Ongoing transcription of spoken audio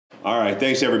All right,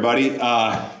 thanks everybody. Here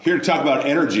to talk about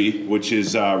energy, which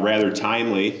is rather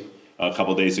timely. A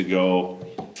couple days ago,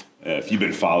 if you've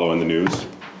been following the news,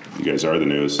 you guys are the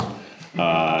news.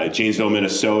 Janesville,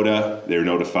 Minnesota, they were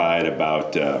notified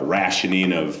about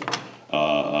rationing of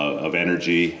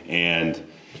energy, and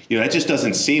that just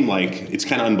doesn't seem like, it's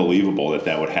kind of unbelievable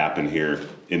that would happen here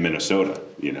in Minnesota.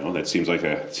 That seems like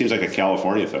a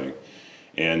California thing,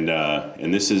 and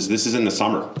this is in the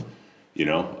summer.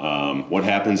 What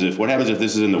happens if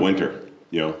this is in the winter?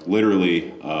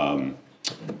 Literally a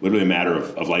matter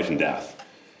of life and death.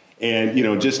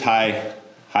 And just high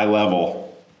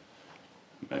level.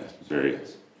 Very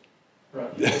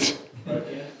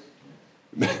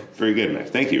very good, Max.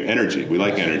 Thank you. Energy. We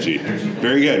like energy.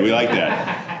 Very good. We like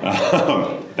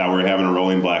that. Thought we were having a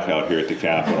rolling blackout here at the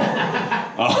Capitol.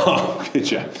 Good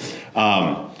job.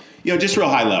 Just real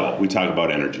high level, we talk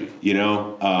about energy,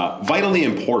 vitally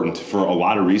important for a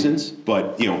lot of reasons.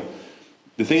 But,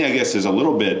 the thing I guess is a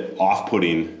little bit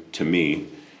off-putting to me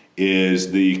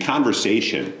is the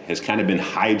conversation has kind of been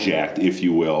hijacked, if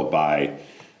you will, by,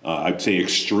 I'd say,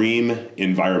 extreme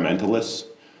environmentalists.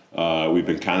 We've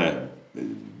been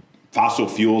fossil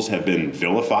fuels have been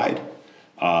vilified.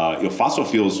 Fossil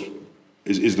fuels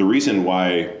is the reason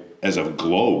why, as a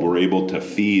globe, we're able to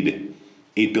feed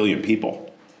 8 billion people.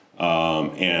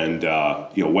 While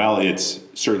it's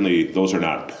certainly, those are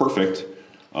not perfect,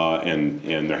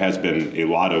 and there has been a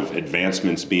lot of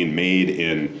advancements being made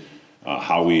in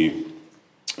how we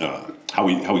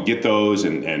get those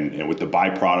and with the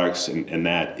byproducts and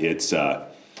that it's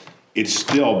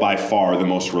still by far the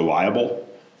most reliable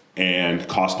and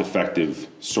cost-effective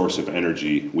source of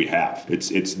energy we have.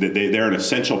 They're an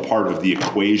essential part of the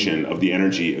equation, of the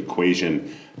energy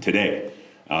equation today.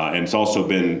 And it's also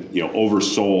been,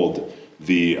 oversold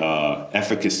the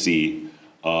efficacy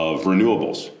of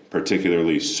renewables,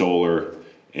 particularly solar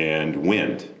and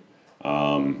wind.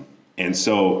 And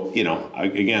so,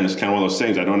 again, it's kind of one of those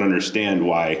things. I don't understand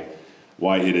why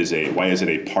is it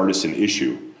a partisan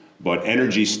issue, but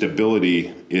energy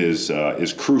stability is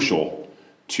crucial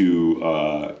to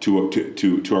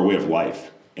our way of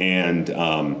life. And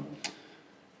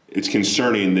it's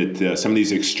concerning that some of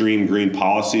these extreme green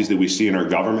policies that we see in our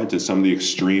government and some of the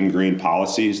extreme green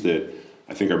policies that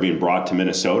I think are being brought to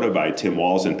Minnesota by Tim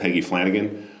Walz and Peggy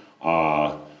Flanagan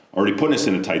already putting us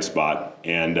in a tight spot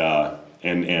and are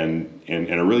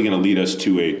really going to lead us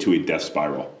to a death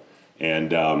spiral.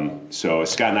 And so as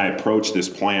Scott and I approached this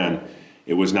plan,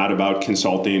 it was not about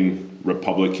consulting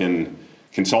Republican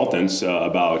consultants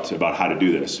about how to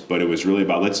do this, but it was really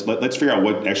about let's figure out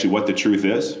what the truth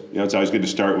is. It's always good to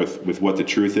start with what the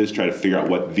truth is. Try to figure out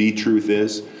what the truth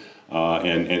is,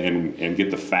 and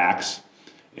get the facts,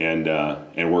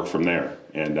 and work from there.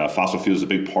 And fossil fuels is a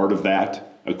big part of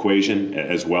that equation,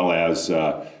 as well as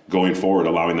going forward,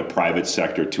 allowing the private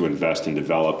sector to invest and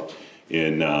develop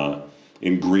in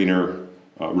greener,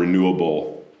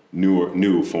 renewable,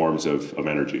 new forms of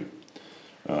energy,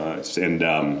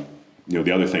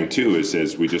 the other thing, too, is,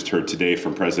 as we just heard today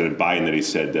from President Biden, that he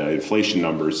said inflation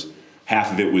numbers,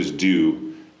 half of it was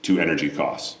due to energy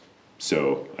costs.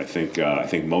 So I think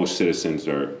most citizens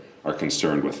are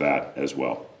concerned with that as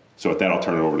well. So with that, I'll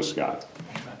turn it over to Scott.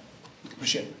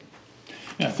 Appreciate it.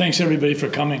 Yeah, thanks, everybody, for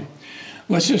coming.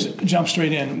 Let's just jump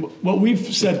straight in. What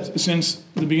we've said since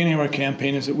the beginning of our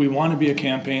campaign is that we want to be a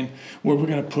campaign where we're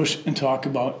going to push and talk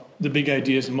about the big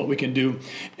ideas and what we can do.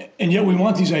 And yet we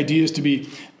want these ideas to be,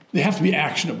 they have to be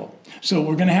actionable. So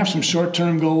we're going to have some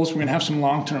short-term goals. We're going to have some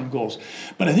long-term goals.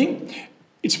 But I think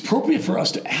it's appropriate for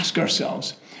us to ask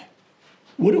ourselves,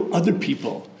 what do other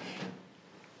people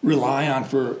rely on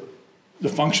for the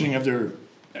functioning of their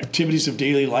activities of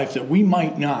daily life that we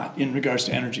might not in regards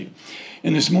to energy?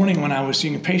 And this morning when I was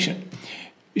seeing a patient,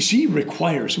 she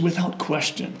requires, without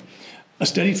question, a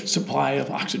steady supply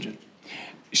of oxygen.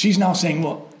 She's now saying,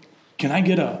 well, can I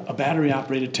get a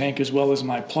battery-operated tank as well as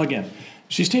my plug-in?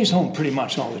 She stays home pretty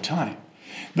much all the time.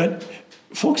 But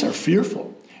folks are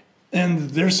fearful. And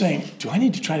they're saying, do I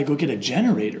need to try to go get a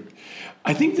generator?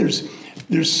 I think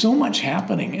there's so much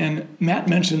happening. And Matt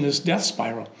mentioned this death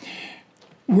spiral.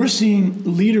 We're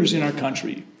seeing leaders in our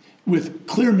country with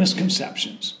clear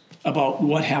misconceptions about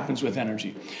what happens with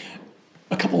energy.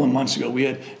 A couple of months ago, we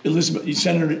had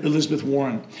Senator Elizabeth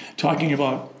Warren talking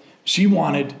about she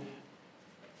wanted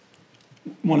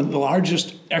one of the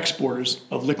largest exporters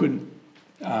of liquid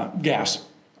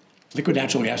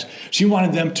natural gas. She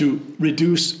wanted them to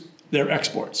reduce their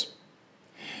exports.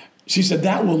 She said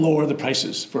that will lower the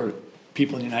prices for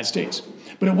people in the United States.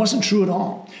 But it wasn't true at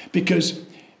all, because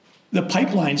the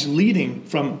pipelines leading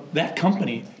from that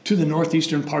company to the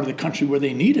northeastern part of the country where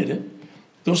they needed it,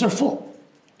 those are full.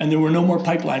 and there were no more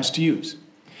pipelines to use.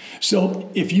 So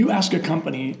if you ask a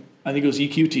company, I think it was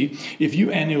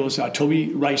EQT, and it was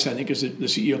Toby Rice, I think is the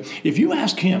CEO, if you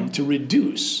ask him to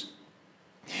reduce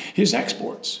his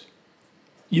exports,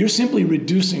 you're simply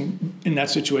reducing, in that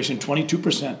situation,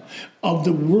 22% of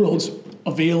the world's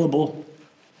available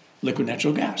liquid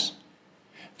natural gas.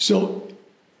 So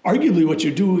arguably what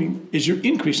you're doing is you're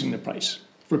increasing the price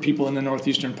for people in the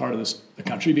northeastern part of the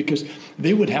country, because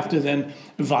they would have to then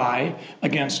vie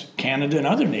against Canada and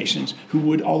other nations who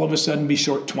would all of a sudden be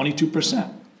short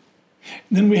 22%.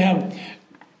 Then we have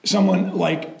someone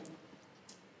like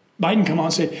Biden come on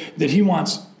and say that he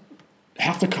wants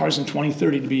half the cars in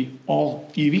 2030 to be all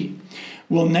EV.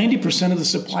 Well, 90% of the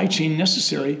supply chain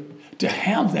necessary to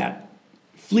have that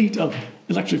fleet of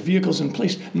electric vehicles in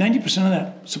place, 90% of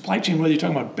that supply chain, whether you're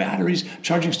talking about batteries,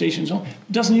 charging stations,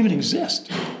 doesn't even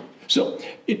exist. So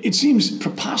it seems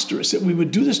preposterous that we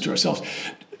would do this to ourselves.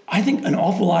 I think an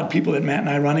awful lot of people that Matt and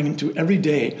I are running into every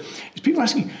day is people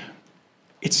asking,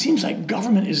 it seems like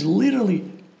government is literally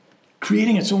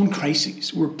creating its own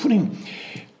crises. We're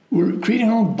creating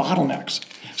our own bottlenecks.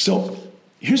 So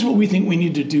here's what we think we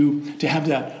need to do to have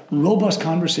that robust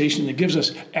conversation that gives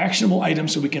us actionable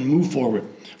items so we can move forward.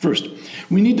 First,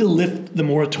 we need to lift the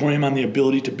moratorium on the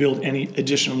ability to build any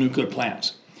additional nuclear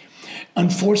plants.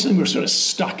 Unfortunately, we're sort of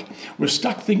stuck. We're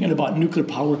stuck thinking about nuclear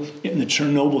power in the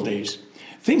Chernobyl days.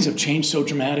 Things have changed so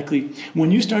dramatically.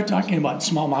 When you start talking about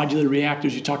small modular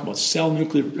reactors, you talk about cell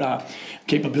nuclear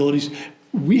capabilities.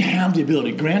 We have the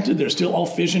ability. Granted, they're still all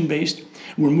fission-based.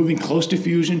 We're moving close to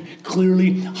fusion.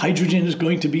 Clearly, hydrogen is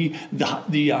going to be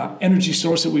the energy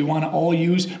source that we want to all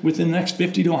use within the next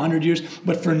 50 to 100 years.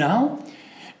 But for now,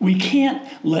 we can't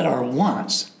let our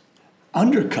wants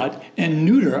undercut and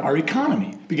neuter our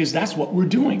economy, because that's what we're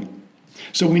doing.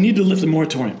 So we need to lift the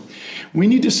moratorium. We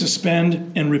need to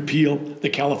suspend and repeal the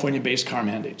California-based car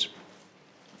mandates.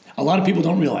 A lot of people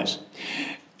don't realize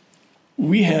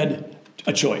we had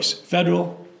a choice,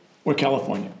 federal or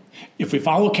California. If we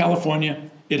follow California,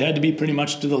 it had to be pretty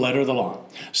much to the letter of the law.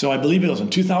 So I believe it was in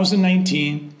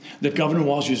 2019 that Governor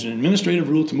Walz used an administrative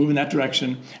rule to move in that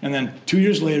direction, and then 2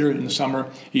 years later in the summer,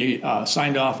 he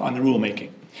signed off on the rulemaking.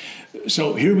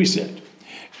 So here we sit.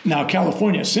 Now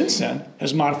California, since then,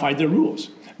 has modified their rules.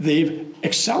 They've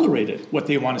accelerated what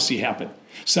they want to see happen,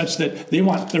 such that they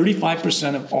want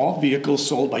 35% of all vehicles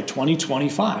sold by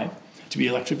 2025 to be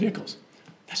electric vehicles.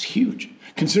 That's huge,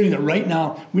 considering that right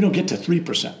now we don't get to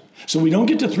 3%. So we don't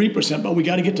get to 3%, but we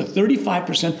got to get to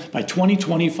 35% by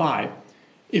 2025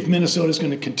 if Minnesota is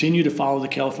going to continue to follow the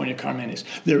California car mandates.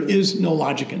 There is no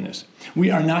logic in this.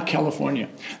 We are not California.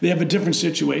 They have a different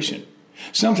situation.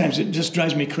 Sometimes it just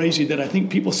drives me crazy that I think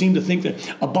people seem to think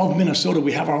that above Minnesota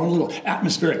we have our own little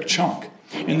atmospheric chunk,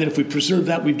 and that if we preserve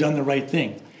that, we've done the right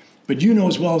thing. But you know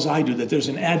as well as I do that there's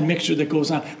an admixture that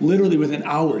goes on literally within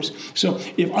hours. So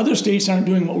if other states aren't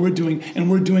doing what we're doing,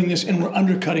 and we're doing this, and we're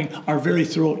undercutting our very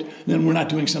throat, then we're not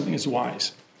doing something that's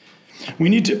wise. We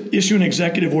need to issue an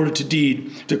executive order to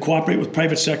DEED to cooperate with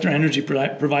private sector energy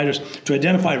providers to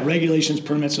identify regulations,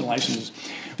 permits, and licenses.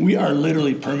 We are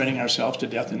literally permitting ourselves to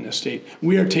death in this state.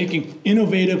 We are taking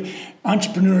innovative,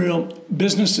 entrepreneurial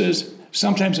businesses,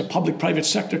 sometimes a public-private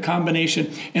sector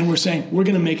combination, and we're saying we're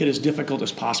going to make it as difficult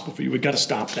as possible for you. We've got to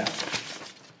stop that.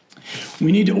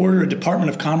 We need to order a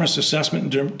Department of Commerce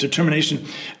assessment and determination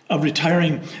of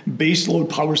retiring baseload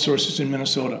power sources in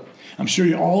Minnesota. I'm sure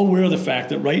you're all aware of the fact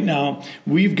that right now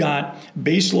we've got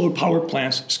baseload power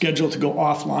plants scheduled to go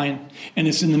offline, and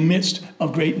it's in the midst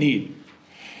of great need.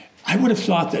 I would have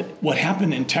thought that what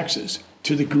happened in Texas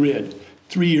to the grid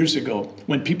 3 years ago,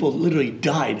 when people literally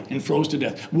died and froze to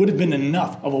death, would have been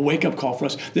enough of a wake-up call for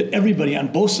us that everybody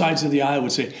on both sides of the aisle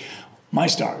would say, my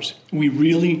stars, we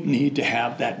really need to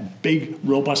have that big,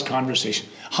 robust conversation.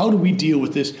 How do we deal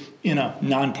with this in a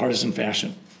nonpartisan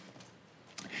fashion?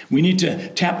 We need to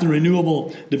tap the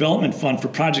Renewable Development Fund for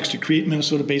projects to create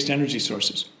Minnesota-based energy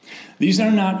sources. These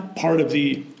are not part of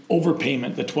the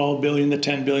overpayment, the $12 billion, the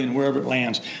 $10 billion, wherever it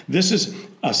lands. This is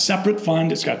a separate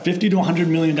fund. It's got $50 to $100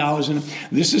 million in it.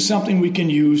 This is something we can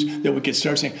use that we could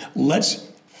start saying, let's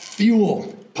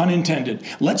fuel, pun intended,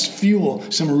 let's fuel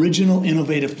some original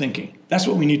innovative thinking. That's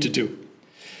what we need to do.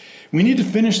 We need to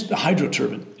finish the hydro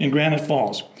turbine in Granite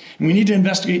Falls. And we need to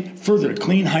investigate further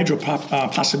clean hydro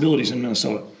possibilities in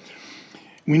Minnesota.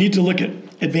 We need to look at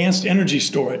advanced energy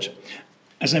storage.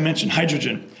 As I mentioned,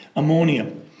 hydrogen,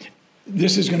 ammonia.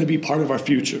 This is going to be part of our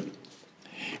future.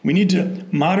 We need to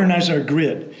modernize our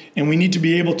grid, and we need to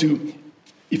be able to,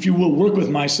 if you will, work with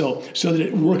MISO so that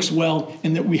it works well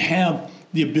and that we have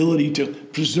the ability to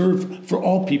preserve for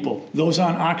all people, those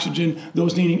on oxygen,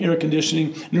 those needing air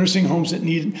conditioning, nursing homes that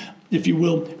need, if you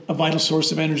will, a vital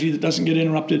source of energy that doesn't get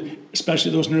interrupted,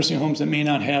 especially those nursing homes that may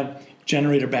not have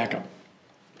generator backup.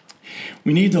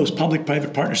 We need those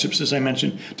public-private partnerships, as I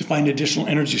mentioned, to find additional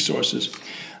energy sources.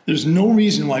 There's no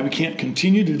reason why we can't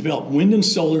continue to develop wind and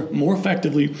solar more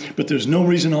effectively, but there's no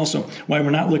reason also why we're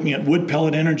not looking at wood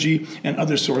pellet energy and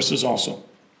other sources also.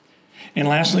 And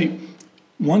lastly,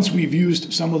 once we've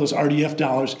used some of those RDF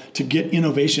dollars to get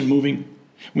innovation moving,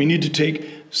 we need to take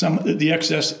some of the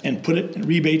excess and put it in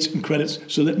rebates and credits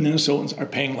so that Minnesotans are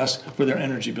paying less for their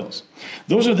energy bills.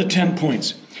 Those are the 10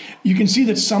 points. You can see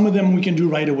that some of them we can do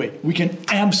right away. We can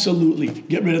absolutely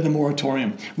get rid of the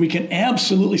moratorium. We can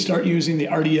absolutely start using the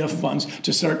RDF funds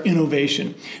to start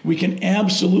innovation. We can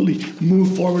absolutely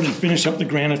move forward and finish up the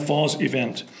Granite Falls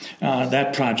event,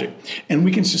 that project. And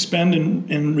we can suspend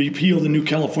and repeal the new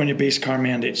California-based car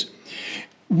mandates.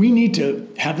 We need to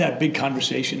have that big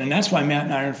conversation, and that's why Matt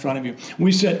and I are in front of you.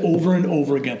 We said over and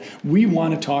over again, we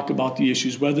want to talk about the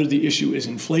issues, whether the issue is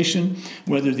inflation,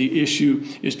 whether the issue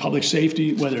is public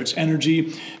safety, whether it's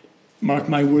energy. Mark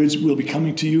my words, we'll be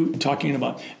coming to you talking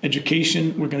about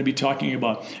education. We're going to be talking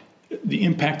about the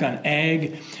impact on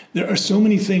ag. There are so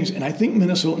many things, and I think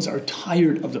Minnesotans are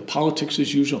tired of the politics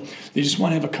as usual. They just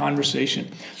want to have a conversation.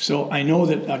 So I know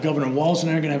that Governor Walz and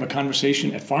I are going to have a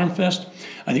conversation at Farm Fest.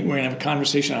 I think we're going to have a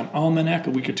conversation on Almanac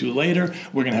a week or two later.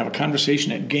 We're going to have a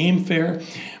conversation at Game Fair.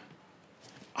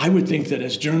 I would think that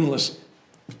as journalists,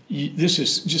 this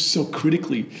is just so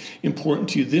critically important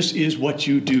to you. This is what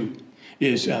you do.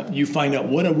 Is you find out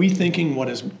what are we thinking, what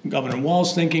is Governor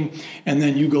Walz thinking, and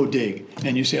then you go dig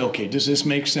and you say, okay, does this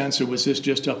make sense or was this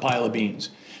just a pile of beans?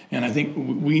 And I think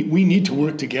we need to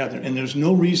work together, and there's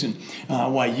no reason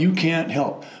why you can't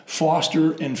help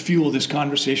foster and fuel this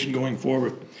conversation going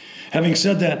forward. Having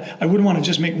said that, I would want to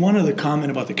just make one other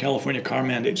comment about the California car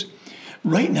mandates.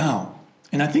 Right now,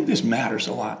 and I think this matters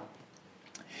a lot,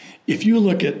 if you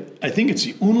look at, I think it's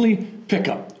the only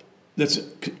pickup that's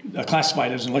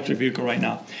classified as an electric vehicle right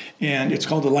now, and it's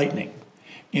called the Lightning.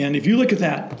 And if you look at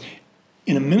that,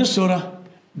 in a Minnesota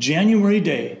January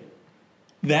day,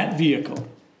 that vehicle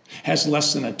has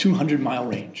less than a 200-mile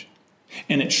range,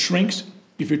 and it shrinks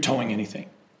if you're towing anything.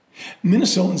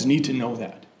 Minnesotans need to know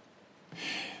that.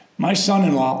 My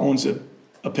son-in-law owns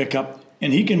a pickup,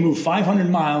 and he can move 500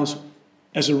 miles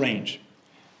as a range.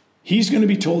 He's going to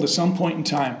be told at some point in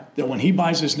time that when he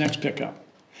buys his next pickup,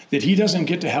 that he doesn't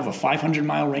get to have a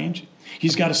 500-mile range.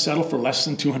 He's got to settle for less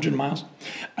than 200 miles.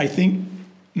 I think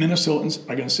Minnesotans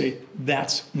are going to say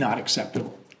that's not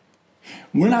acceptable.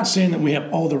 We're not saying that we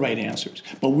have all the right answers,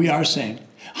 but we are saying,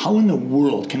 how in the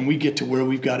world can we get to where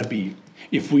we've got to be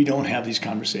if we don't have these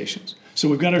conversations? So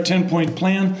we've got our 10-point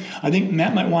plan. I think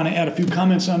Matt might want to add a few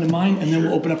comments onto mine, and then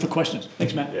we'll open up for questions.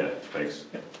 Thanks, Matt. Yeah, thanks.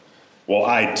 Well,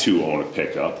 I too own a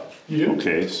pickup. You do?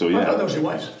 Okay, so yeah. I thought that was your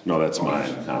wife's. No, that's mine.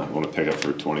 I own a pickup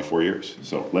for 24 years.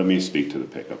 So let me speak to the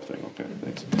pickup thing. Okay,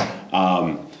 thanks.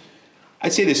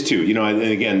 I'd say this too. You know, and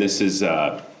again, this is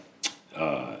again,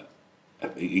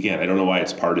 I don't know why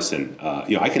it's partisan.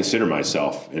 You know, I consider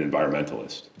myself an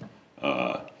environmentalist.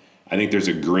 I think there's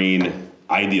a green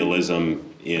idealism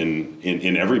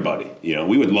in everybody. You know,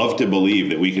 we would love to believe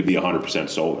that we could be 100%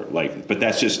 solar, but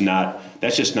that's just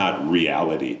not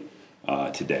reality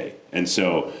today. And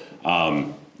so,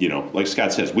 you know, like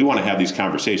Scott says, we want to have these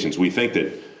conversations. We think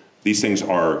that these things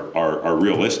are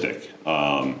realistic.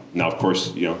 Now, of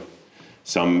course, you know,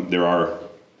 there are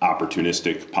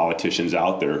opportunistic politicians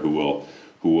out there who will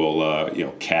you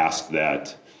know, cast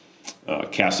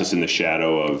us in the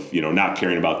shadow of, you know, not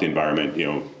caring about the environment, you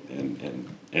know,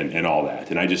 and all that.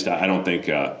 And I don't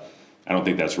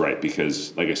think that's right,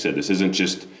 because, like I said,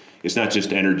 it's not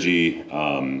just energy.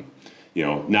 You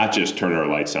know, not just turning our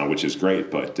lights on, which is great,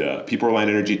 but people rely on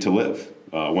energy to live.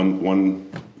 One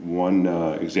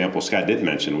example Scott did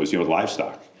mention was, you know,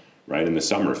 livestock, right? In the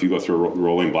summer, if you go through a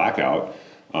rolling blackout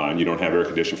and you don't have air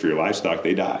conditioning for your livestock,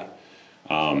 they die.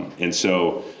 And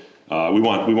so we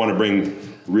want to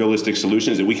bring realistic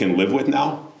solutions that we can live with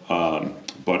now,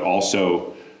 but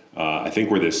also I think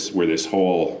where this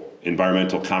whole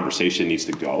environmental conversation needs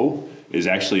to go is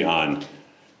actually on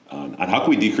how can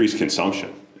we decrease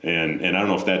consumption. And I don't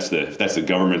know if that's the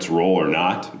government's role or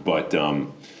not, but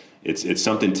it's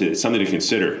something to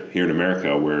consider here in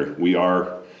America, where we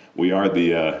are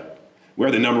the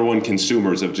number one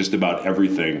consumers of just about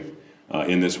everything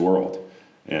in this world.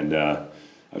 And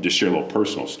I'll just share a little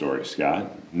personal story,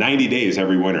 Scott. 90 days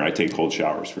every winter, I take cold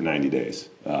showers for 90 days.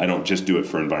 I don't just do it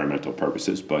for environmental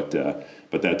purposes, but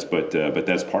that's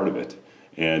part of it.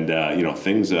 and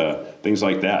things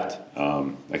like that. I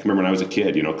can remember when I was a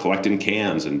kid, collecting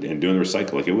cans and doing the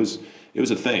recycle. Like it was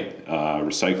a thing,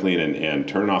 recycling and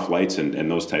turning off lights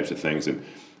and those types of things. And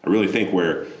I really think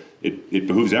where it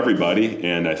behooves everybody,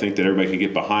 and I think that everybody can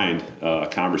get behind a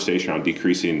conversation on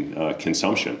decreasing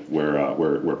consumption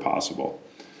where possible.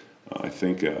 I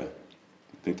think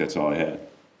that's all I had.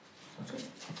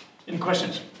 Any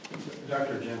questions?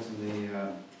 Dr. Jensen,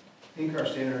 I think our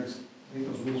standards, I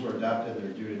think those rules were adopted,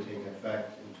 they're due to take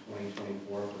effect in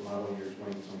 2024 for model year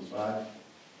 2025.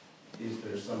 Is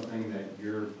there something that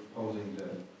you're proposing to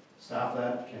stop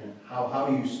that? How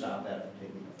do you stop that from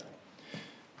taking effect?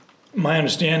 My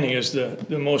understanding is the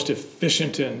most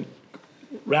efficient and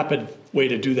rapid way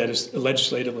to do that is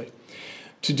legislatively.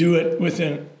 To do it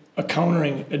within a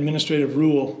countering administrative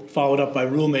rule followed up by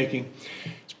rulemaking,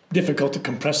 it's difficult to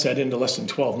compress that into less than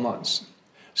 12 months.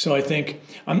 So I think,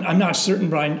 I'm not certain,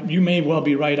 Brian, you may well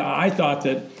be right. I thought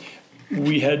that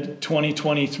we had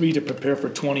 2023 to prepare for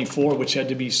 24, which had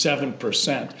to be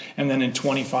 7%. And then in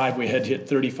 25, we had hit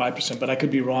 35%, but I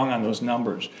could be wrong on those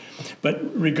numbers. But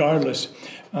regardless,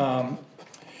 when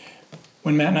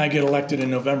Matt and I get elected in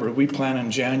November, we plan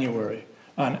in January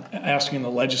on asking the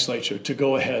legislature to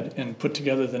go ahead and put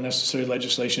together the necessary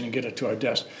legislation and get it to our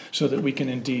desk so that we can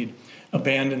indeed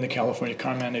abandon the California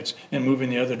car mandates and move in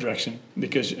the other direction,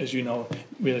 because as you know,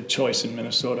 we had a choice in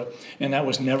Minnesota, and that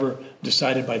was never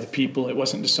decided by the people. It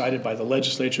wasn't decided by the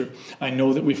legislature. I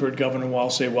know that we've heard Governor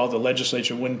Walz say, well, the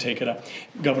legislature wouldn't take it up.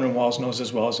 Governor Walz knows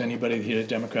as well as anybody that he had a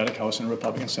Democratic House and a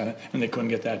Republican Senate, and they couldn't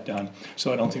get that done.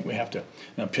 So I don't think we have to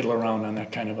piddle around on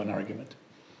that kind of an argument.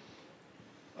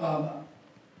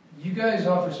 You guys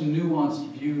offer some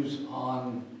nuanced views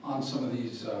on some of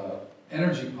these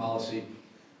energy policy.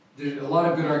 There's a lot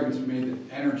of good arguments made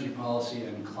that energy policy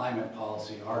and climate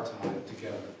policy are tied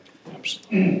together.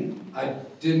 Absolutely. I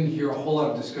didn't hear a whole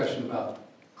lot of discussion about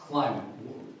climate.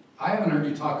 I haven't heard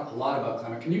you talk a lot about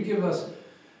climate. Can you give us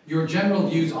your general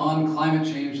views on climate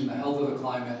change and the health of the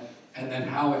climate, and then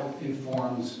how it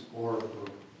informs or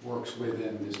works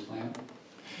within this plan?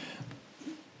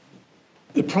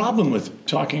 The problem with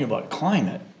talking about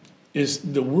climate is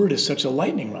the word is such a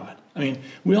lightning rod. I mean,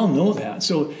 we all know that.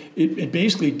 So it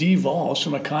basically devolves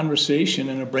from a conversation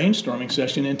and a brainstorming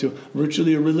session into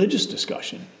virtually a religious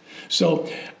discussion.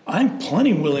 So I'm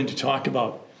plenty willing to talk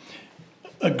about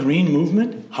a green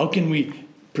movement. How can we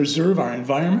preserve our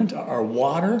environment, our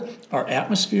water, our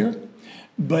atmosphere?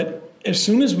 But as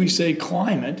soon as we say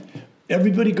climate,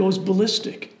 everybody goes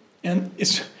ballistic. And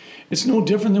it's no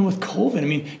different than with COVID. I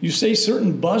mean, you say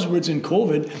certain buzzwords in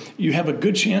COVID, you have a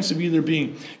good chance of either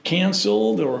being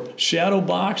canceled or shadow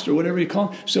boxed or whatever you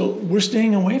call it. So we're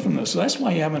staying away from those. So that's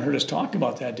why you haven't heard us talk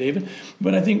about that, David.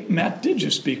 But I think Matt did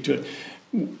just speak to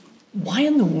it. Why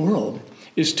in the world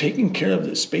is taking care of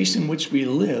the space in which we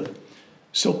live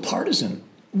so partisan?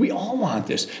 We all want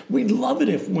this. We'd love it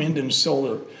if wind and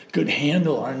solar could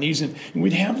handle our needs, and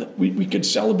we could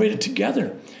celebrate it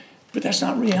together. But that's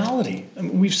not reality. I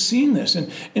mean, we've seen this,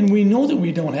 and we know that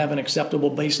we don't have an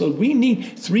acceptable baseload. We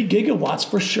need 3 gigawatts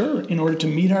for sure in order to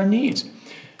meet our needs.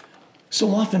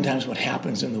 So oftentimes what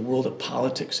happens in the world of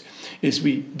politics is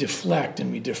we deflect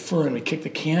and we defer and we kick the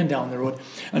can down the road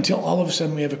until all of a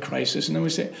sudden we have a crisis, and then we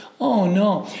say, oh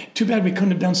no, too bad we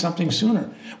couldn't have done something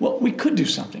sooner. Well, we could do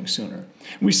something sooner.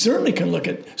 We certainly can look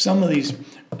at some of these,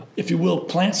 if you will,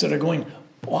 plants that are going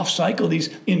off-cycle, these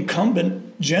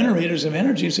incumbent generators of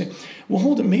energy, and say, well,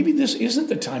 hold on, maybe this isn't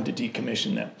the time to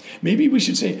decommission them. Maybe we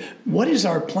should say, what is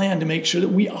our plan to make sure that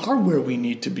we are where we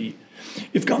need to be?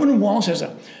 If Governor Walz has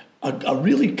a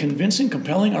really convincing,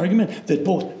 compelling argument that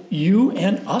both you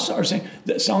and us are saying,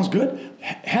 that sounds good,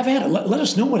 have at it, let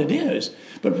us know what it is.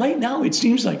 But right now, it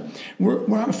seems like we're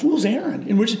on a fool's errand,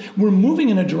 in which we're moving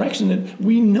in a direction that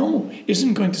we know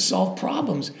isn't going to solve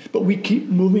problems, but we keep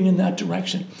moving in that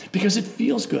direction because it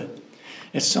feels good.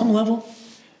 At some level,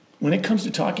 when it comes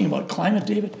to talking about climate,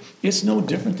 David, it's no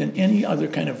different than any other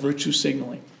kind of virtue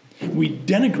signaling. We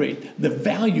denigrate the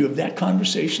value of that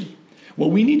conversation. What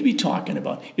we need to be talking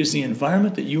about is the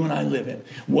environment that you and I live in.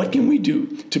 What can we do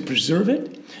to preserve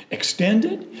it, extend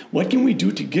it? What can we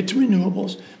do to get to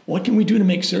renewables? What can we do to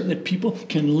make certain that people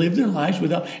can live their lives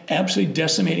without absolutely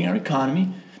decimating our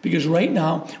economy? Because right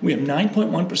now, we have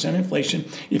 9.1% inflation.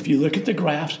 If you look at the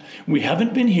graphs, we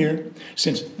haven't been here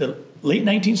since the late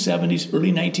 1970s,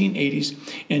 early 1980s,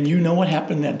 and you know what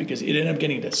happened then, because it ended up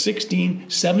getting to 16,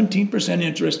 17%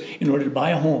 interest in order to buy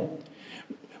a home.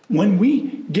 When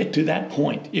we get to that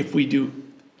point, if we do,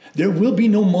 there will be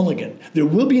no mulligan. There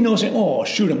will be no saying, oh,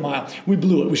 shoot a mile. We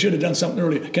blew it. We should have done something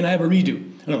earlier. Can I have a redo?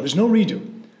 No, there's no redo.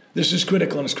 This is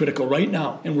critical, and it's critical right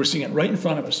now, and we're seeing it right in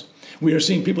front of us. We are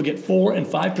seeing people get 4 and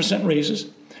 5% raises,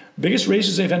 biggest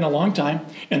raises they've had in a long time,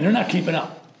 and they're not keeping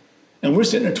up. And we're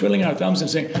sitting there twiddling our thumbs and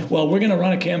saying, well, we're going to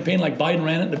run a campaign like Biden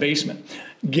ran it in the basement.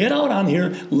 Get out on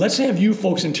here. Let's have you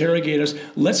folks interrogate us.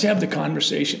 Let's have the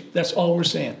conversation. That's all we're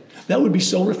saying. That would be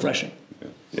so refreshing.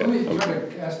 Let me try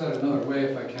to ask that another way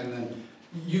if I can then.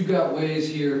 You've got ways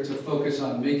here to focus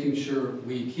on making sure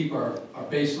we keep our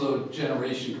baseload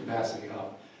generation capacity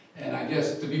up. And I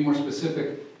guess to be more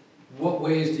specific, what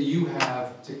ways do you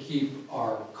have to keep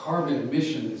our carbon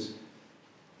emissions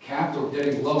capped or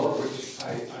getting lower, which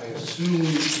I assume you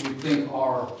think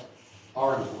are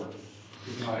important?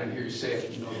 Even though I didn't hear you say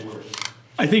it in other words.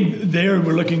 I think there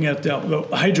we're looking at the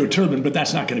hydro turbine, but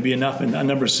that's not going to be enough in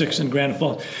number 6 in Granite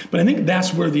Falls. But I think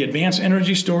that's where the advanced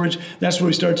energy storage, that's where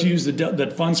we start to use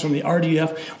the funds from the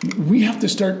RDF. We have to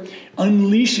start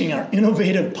unleashing our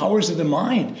innovative powers of the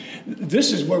mind.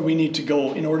 This is where we need to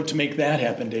go in order to make that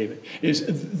happen, David.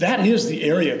 That is the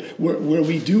area where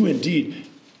we do indeed,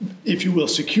 if you will,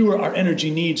 secure our energy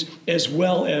needs as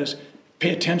well as pay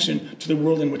attention to the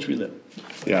world in which we live.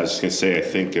 Yeah, I was just going to say, I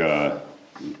think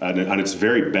on its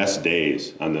very best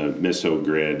days on the MISO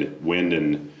grid, wind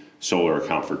and solar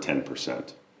account for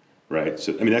 10%, right?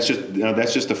 So, I mean, that's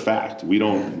just a fact. I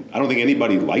don't think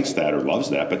anybody likes that or loves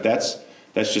that, but that's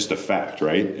just a fact,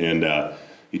 right? And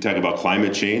you talk about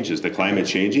climate change. Is the climate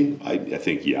changing? I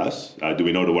think yes. Do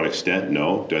we know to what extent?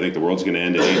 No. Do I think the world's going to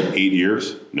end in 8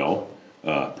 years? No,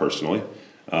 personally.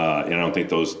 And I don't think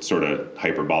those sort of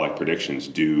hyperbolic predictions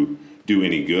do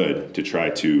any good to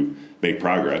try to make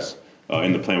progress.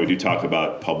 In the plan, we do talk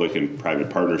about public and private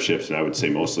partnerships, and I would say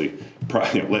mostly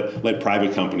let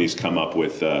private companies come up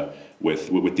with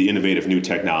the innovative new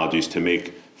technologies to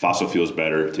make fossil fuels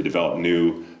better, to develop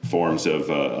new forms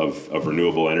of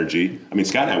renewable energy. I mean,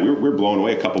 Scott and I, we were blown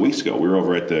away a couple weeks ago. We were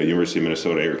over at the University of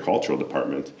Minnesota Agricultural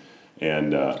Department,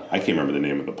 and I can't remember the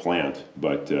name of the plant,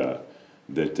 but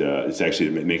that it's actually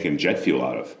making jet fuel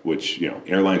out of, which,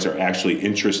 airlines are actually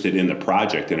interested in the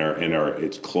project and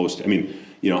it's close to, I mean,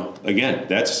 again,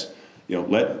 that's,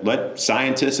 let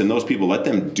scientists and those people, let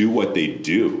them do what they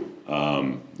do.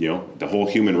 The whole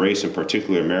human race, in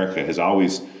particular America, has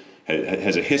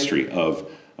a history of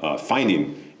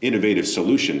finding innovative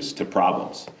solutions to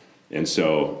problems. And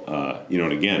so,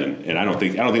 and again, and I don't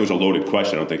think it was a loaded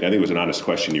question. I think it was an honest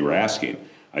question you were asking.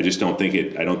 I just don't think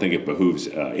it behooves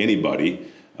anybody,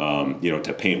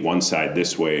 to paint one side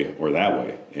this way or that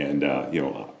way. And,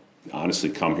 honestly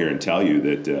come here and tell you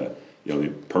that,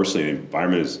 personally, the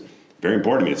environment is very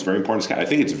important to me. It's very important to Scott. I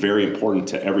think it's very important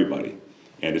to everybody.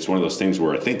 And it's one of those things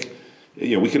where I think,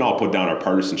 we can all put down our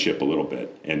partisanship a little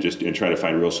bit and try to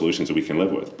find real solutions that we can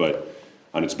live with. But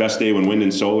on its best day, when wind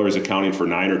and solar is accounting for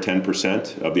 9 or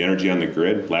 10% of the energy on the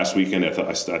grid, last weekend, I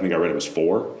think I read it was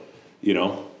 4,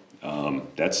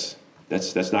 that's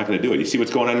not going to do it. You see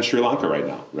what's going on in Sri Lanka right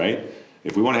now, right?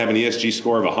 If we want to have an ESG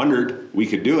score of 100, we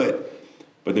could do it.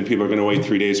 But then people are going to wait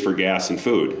 3 days for gas and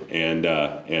food, and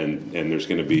there's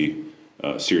going to be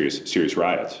serious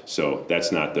riots. So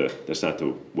that's not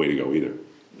the way to go either.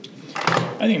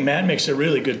 I think Matt makes a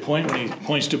really good point when he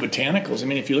points to botanicals. I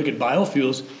mean, if you look at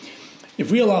biofuels, if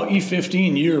we allow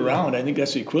E15 year-round, I think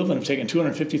that's the equivalent of taking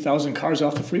 250,000 cars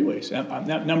off the freeways.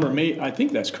 That number I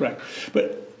think that's correct.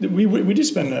 But we did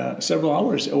spend several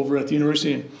hours over at the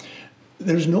university, and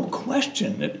there's no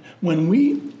question that when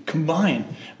we combine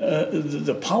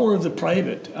the power of the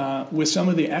private with some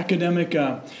of the academic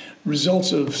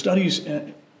results of studies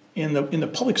in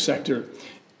the public sector,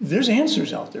 there's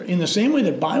answers out there. In the same way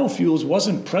that biofuels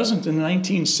wasn't present in the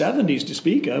 1970s to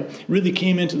speak of, really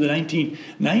came into the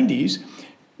 1990s,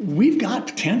 we've got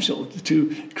potential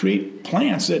to create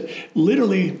plants that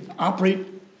literally operate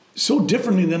so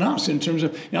differently than us in terms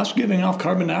of us giving off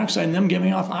carbon dioxide and them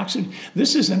giving off oxygen.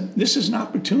 This is an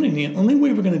opportunity. And the only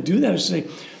way we're going to do that is to say,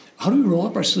 how do we roll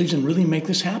up our sleeves and really make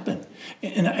this happen?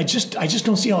 And I just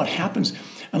don't see how it happens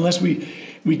unless we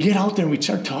get out there and we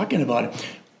start talking about it.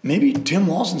 Maybe Tim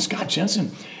Walz and Scott Jensen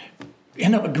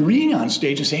end up agreeing on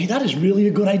stage and say, hey, that is really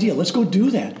a good idea. Let's go do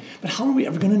that. But how are we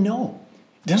ever going to know?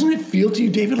 Doesn't it feel to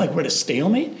you, David, like we're at a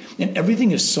stalemate and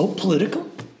everything is so political?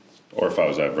 Or if I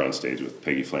was ever on stage with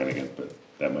Peggy Flanagan, but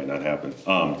that might not happen.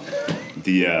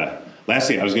 The last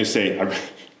thing I was going to say, I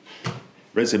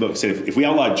read a book that said if we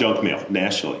outlawed junk mail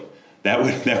nationally, that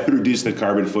would reduce the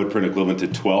carbon footprint equivalent to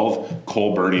 12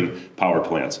 coal-burning power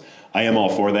plants. I am all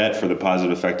for that, for the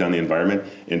positive effect on the environment,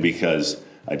 and because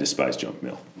I despise junk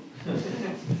mail.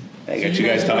 I got you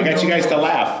guys to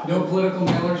laugh. No political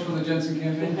mailers for the Jensen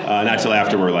campaign? Not till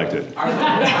after we're elected.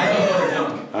 I vote for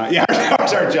junk. Yeah,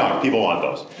 ours are junk. People want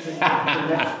those.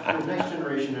 The next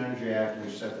Generation Energy Act,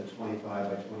 which set the 25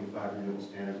 by 25 renewable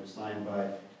standard, was signed by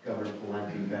Governor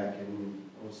Pawlenty back in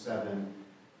 '07.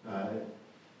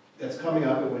 That's coming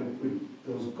up, and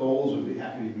those goals would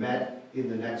have to be met in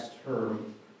the next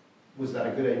term. Was that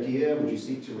a good idea? Would you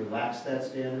seek to relax that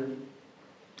standard?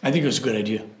 I think it was a good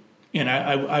idea. And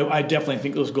I definitely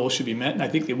think those goals should be met, and I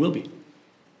think they will be.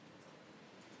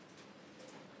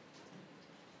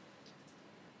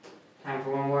 Time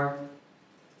for one more.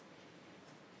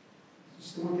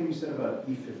 Just the one thing you said about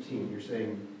E15. You're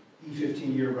saying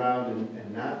E15 year-round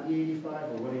and not E85,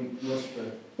 or what's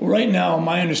the... Well, right now,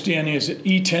 my understanding is that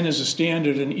E10 is a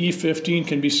standard and E15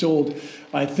 can be sold,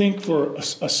 I think, for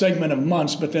a segment of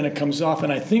months, but then it comes off.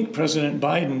 And I think President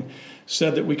Biden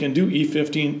said that we can do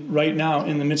E15 right now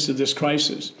in the midst of this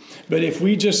crisis. But if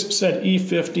we just said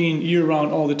E15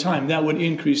 year-round all the time, that would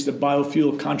increase the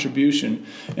biofuel contribution,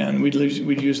 and we'd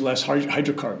use less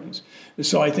hydrocarbons.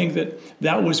 So I think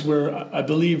that was where I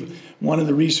believe one of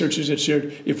the researchers had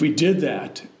shared, if we did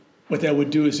that, what that would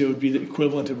do is it would be the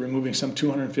equivalent of removing some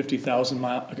 250,000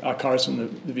 cars from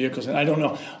the vehicles. And I don't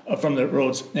know from the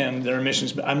roads and their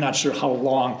emissions, but I'm not sure how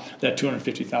long that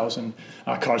 250,000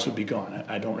 cars would be gone.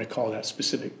 I don't recall that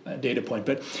specific data point,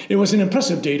 but it was an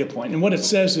impressive data point. And what it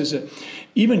says is that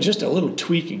even just a little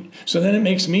tweaking. So then it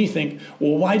makes me think,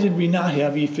 well, why did we not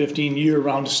have E15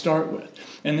 year-round to start with?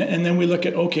 And then we look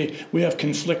at, okay, we have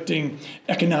conflicting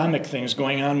economic things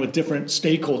going on with different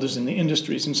stakeholders in the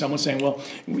industries. And someone's saying, well,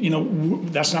 you know,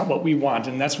 that's not what we want,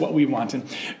 and that's what we want. And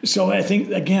so I think,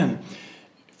 again,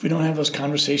 if we don't have those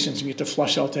conversations, we get to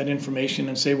flush out that information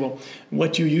and say, well,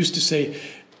 what you used to say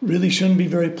really shouldn't be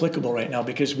very applicable right now,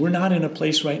 because we're not in a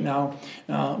place right now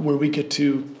where we get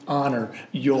to honor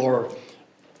your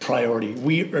priority.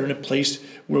 We are in a place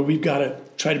where we've got to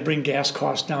try to bring gas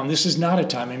costs down. This is not a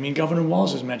time. I mean, Governor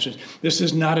Walz has mentioned this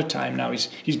is not a time now.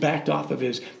 He's backed off of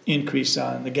his increase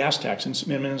on the gas tax in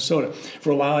Minnesota. For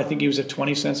a while, I think he was at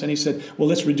 20 cents, and he said, well,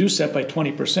 let's reduce that by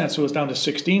 20%. So it was down to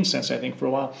 16 cents, I think, for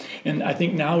a while. And I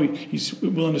think now he's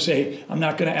willing to say, hey, I'm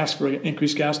not going to ask for an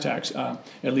increased gas tax,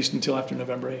 at least until after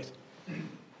November 8th.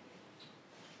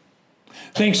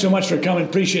 Thanks so much for coming.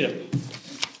 Appreciate it.